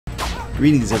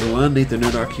Greetings everyone, Nathan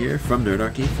Nerdark here from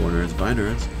Nerdarchy, for Nerds by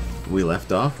Nerds. When we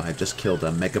left off, I just killed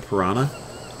a Mega Piranha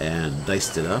and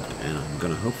diced it up, and I'm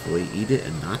gonna hopefully eat it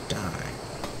and not die.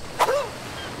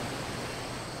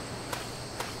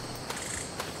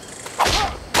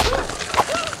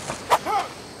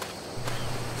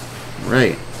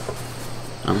 Right.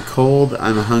 I'm cold,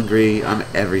 I'm hungry, I'm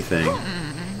everything.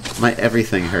 My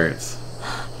everything hurts.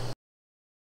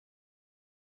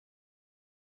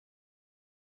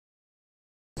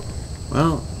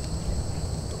 Well,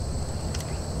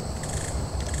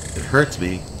 it hurts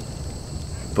me,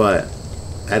 but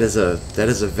that is a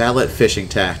valid fishing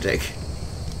tactic.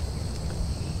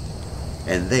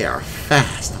 And they are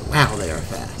fast. Wow, they are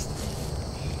fast.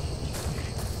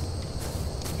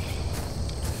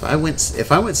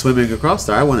 If I went swimming across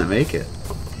there, I wouldn't make it.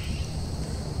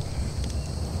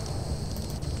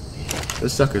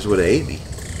 Those suckers would have ate me.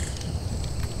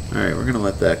 All right, we're gonna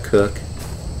let that cook.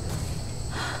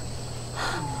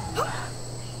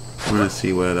 I'm gonna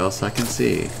see what else I can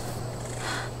see.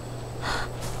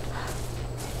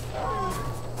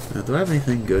 Now, do I have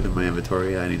anything good in my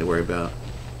inventory I need to worry about?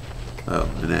 Oh,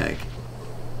 an egg.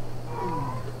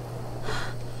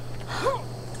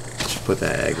 I should put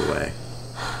that egg away.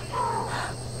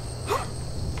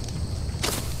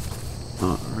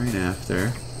 Oh, right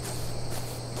after.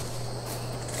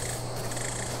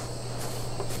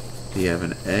 Do you have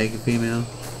an egg, female?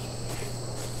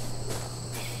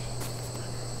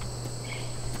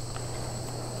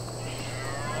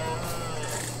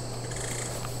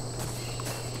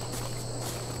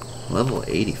 Level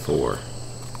 84.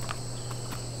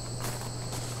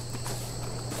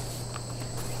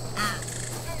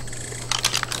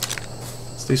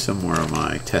 Let's do some more of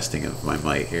my testing of my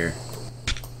might here.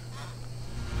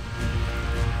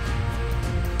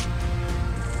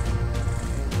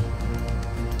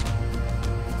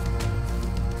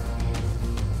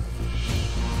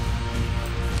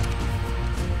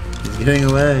 He's getting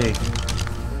away.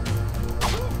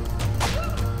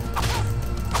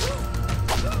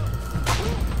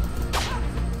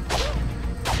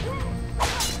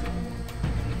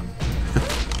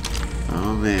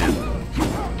 Oh man.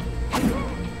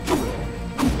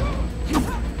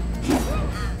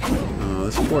 Oh,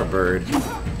 this poor bird.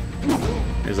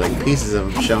 There's like pieces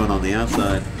of him showing on the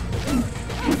outside.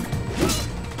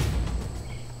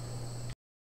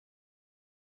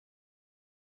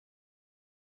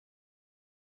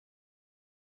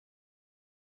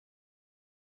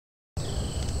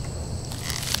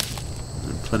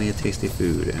 And plenty of tasty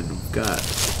food, and we've got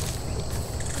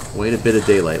quite a bit of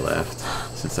daylight left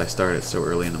since I started so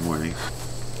early in the morning.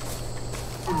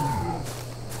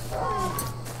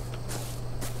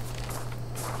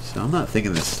 So I'm not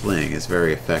thinking the sling is a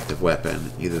very effective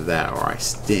weapon. Either that or I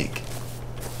stink.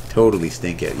 Totally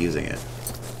stink at using it.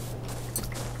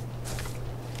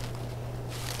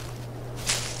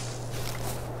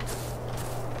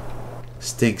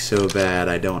 Stink so bad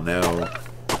I don't know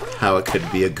how it could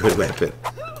be a good weapon.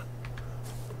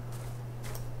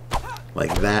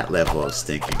 Like that level of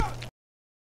stinking.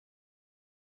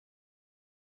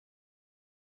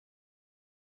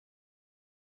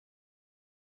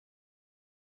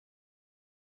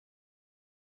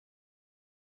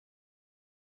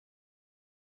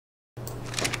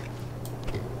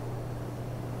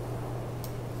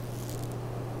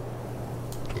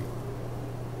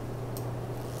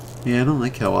 Yeah, I don't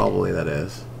like how wobbly that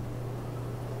is.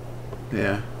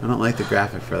 Yeah, I don't like the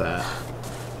graphic for that.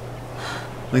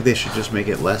 I think they should just make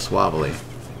it less wobbly.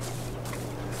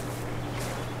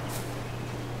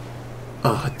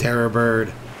 Oh, terror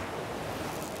bird.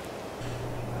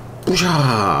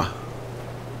 Booyah!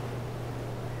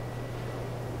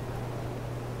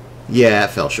 Yeah, it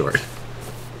fell short. It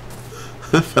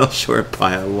fell short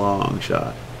by a long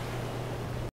shot.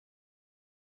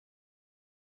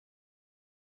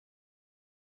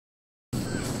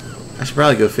 I should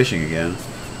probably go fishing again.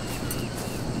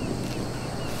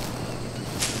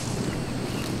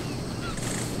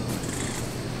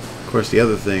 Of course, the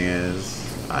other thing is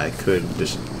I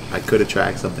could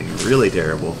attract something really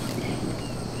terrible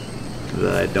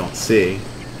that I don't see,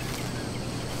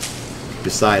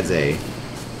 besides a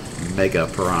Mega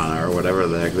Piranha or whatever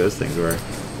the heck those things were.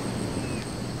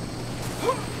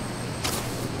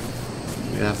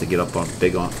 You'd have to get up on a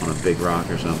big rock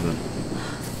or something.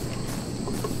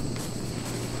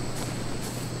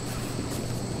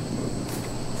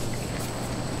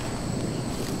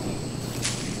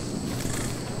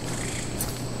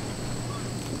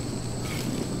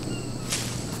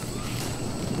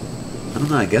 I don't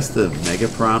know, I guess the Mega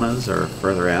Piranhas are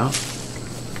further out,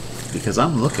 because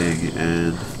I'm looking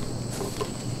and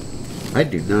I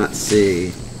do not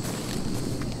see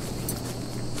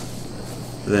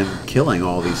them killing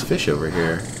all these fish over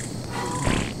here.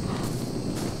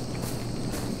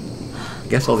 I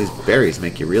guess all these berries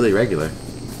make you really regular.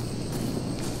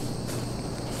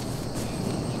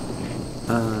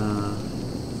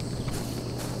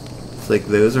 It's like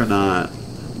those are not...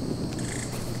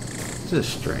 It's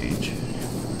just strange.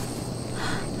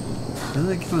 Didn't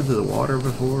they come into the water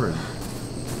before? And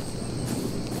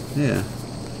yeah.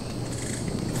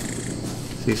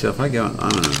 See, so if I go, I'm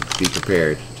going to be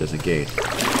prepared, just in case.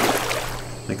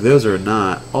 Like, those are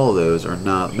not, all those are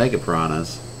not mega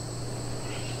piranhas.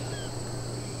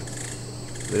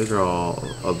 Those are all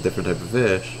a different type of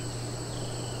fish.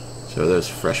 So are those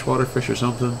freshwater fish or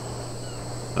something?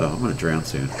 Oh, I'm going to drown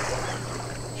soon.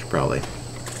 Should probably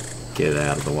get it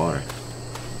out of the water.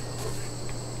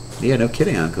 Yeah, no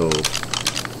kidding, I'm cold.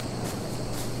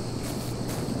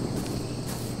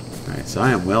 Alright, so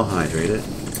I am well hydrated.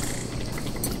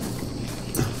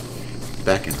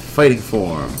 Back in fighting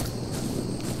form.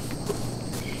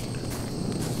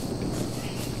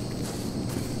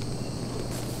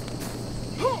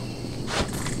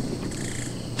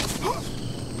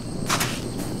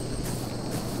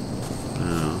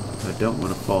 Now, I don't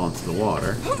want to fall into the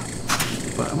water,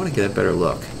 but I want to get a better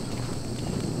look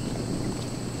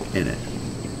in it.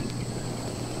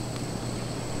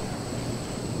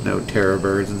 No terror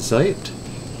birds in sight.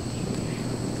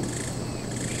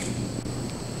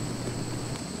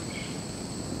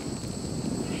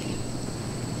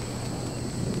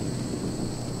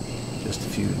 Just a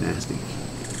few nasty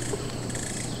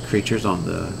creatures on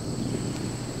the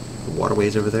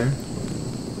waterways over there.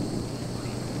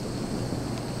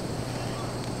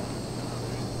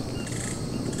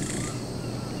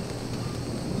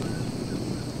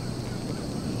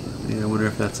 Yeah, I wonder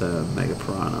if that's a mega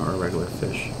piranha or a regular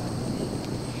fish.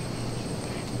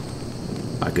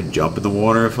 I could jump in the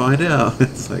water and find out.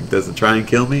 It's like, does it try and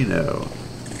kill me? No.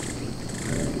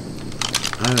 Alright.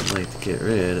 I would like to get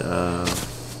rid of a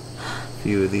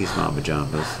few of these Mamba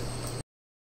Jambas.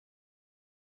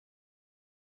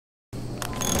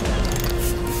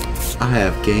 I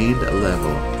have gained a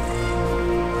level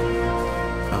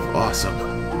of awesome.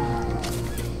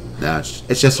 No,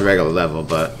 it's just a regular level,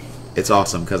 but it's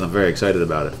awesome because I'm very excited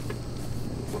about it.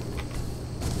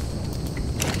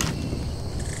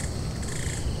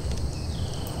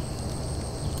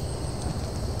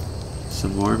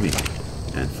 Some more meat.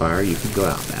 And fire, you can go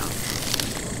out now.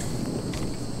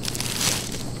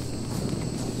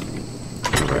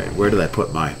 Alright, where did I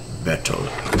put my metal?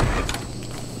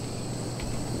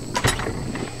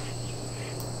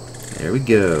 There we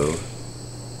go.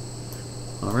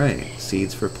 Alright,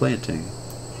 seeds for planting.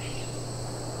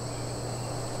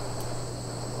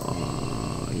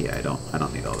 Yeah, I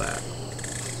don't need all that.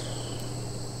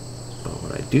 But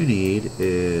what I do need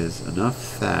is enough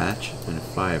thatch and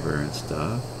fiber and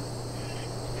stuff.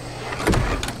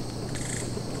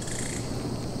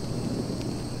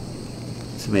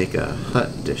 To make a hut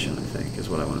addition, I think, is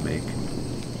what I want to make.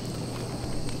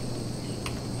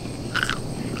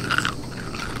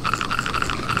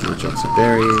 Munch on some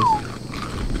berries.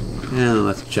 And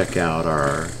let's check out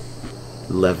our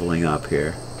leveling up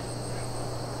here.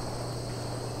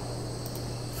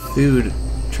 Food,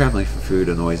 traveling for food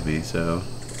annoys me, so.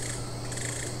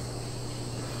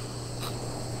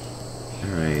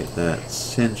 Alright, that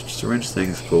syringe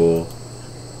thing's cool.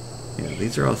 Yeah,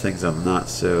 these are all things I'm not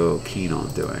so keen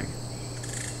on doing.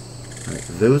 Alright,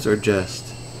 those are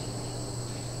just...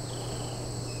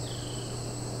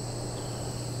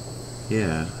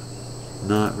 Yeah,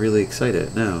 not really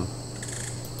excited, no.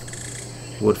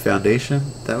 Wood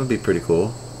foundation, that would be pretty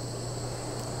cool.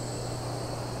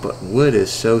 But wood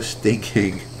is so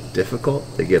stinking difficult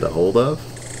to get a hold of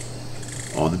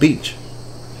on the beach.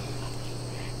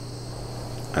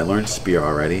 I learned spear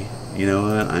already. You know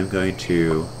what? I'm gonna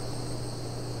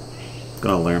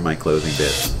learn my clothing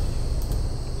bits.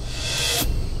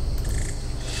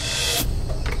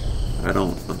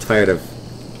 I'm tired of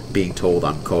being told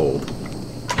I'm cold.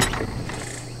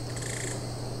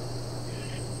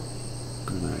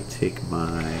 I'm gonna take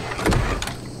my...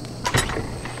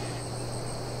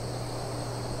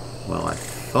 Well, I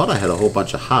thought I had a whole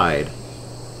bunch of hide.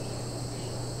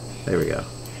 There we go.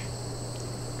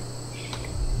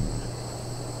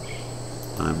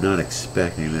 I'm not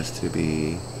expecting this to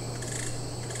be...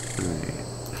 Alright.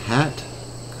 Hat,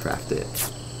 craft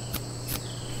it.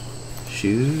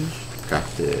 Shoes,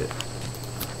 craft it.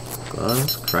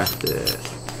 Gloves, craft it.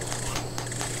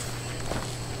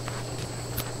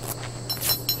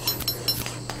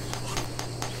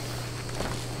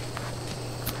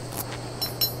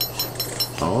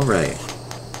 Alright.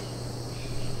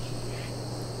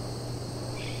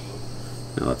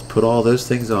 Now let's put all those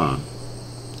things on.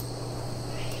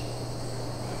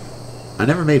 I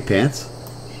never made pants.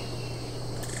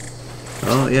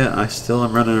 Oh yeah, I still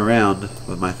am running around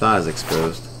with my thighs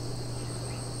exposed.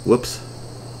 Whoops.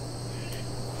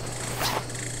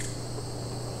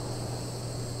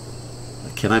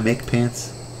 Can I make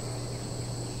pants?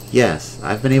 Yes,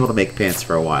 I've been able to make pants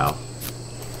for a while.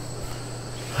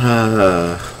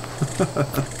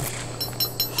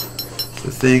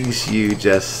 The things you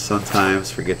just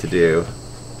sometimes forget to do.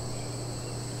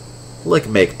 Like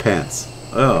make pants.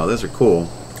 Oh, those are cool.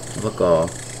 Look all.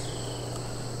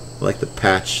 I like the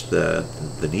patch, the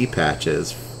knee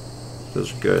patches.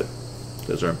 Those are good.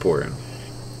 Those are important.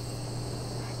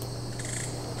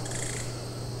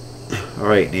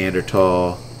 Alright,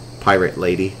 Neanderthal pirate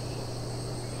lady.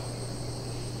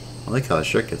 I like how the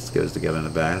shirt goes together in the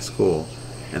back. That's cool.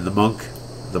 And the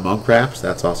monk wraps,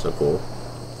 that's also cool.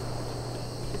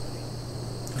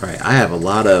 Alright, I have a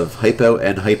lot of hypo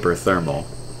and hyperthermal.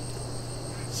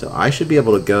 So I should be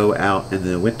able to go out in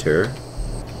the winter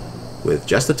with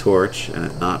just a torch and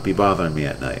it not be bothering me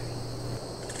at night.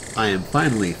 I am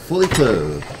finally fully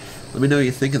clothed. Let me know what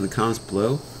you think in the comments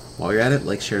below. While you're at it,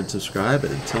 like, share, and subscribe.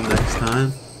 And until next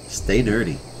time, stay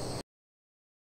nerdy.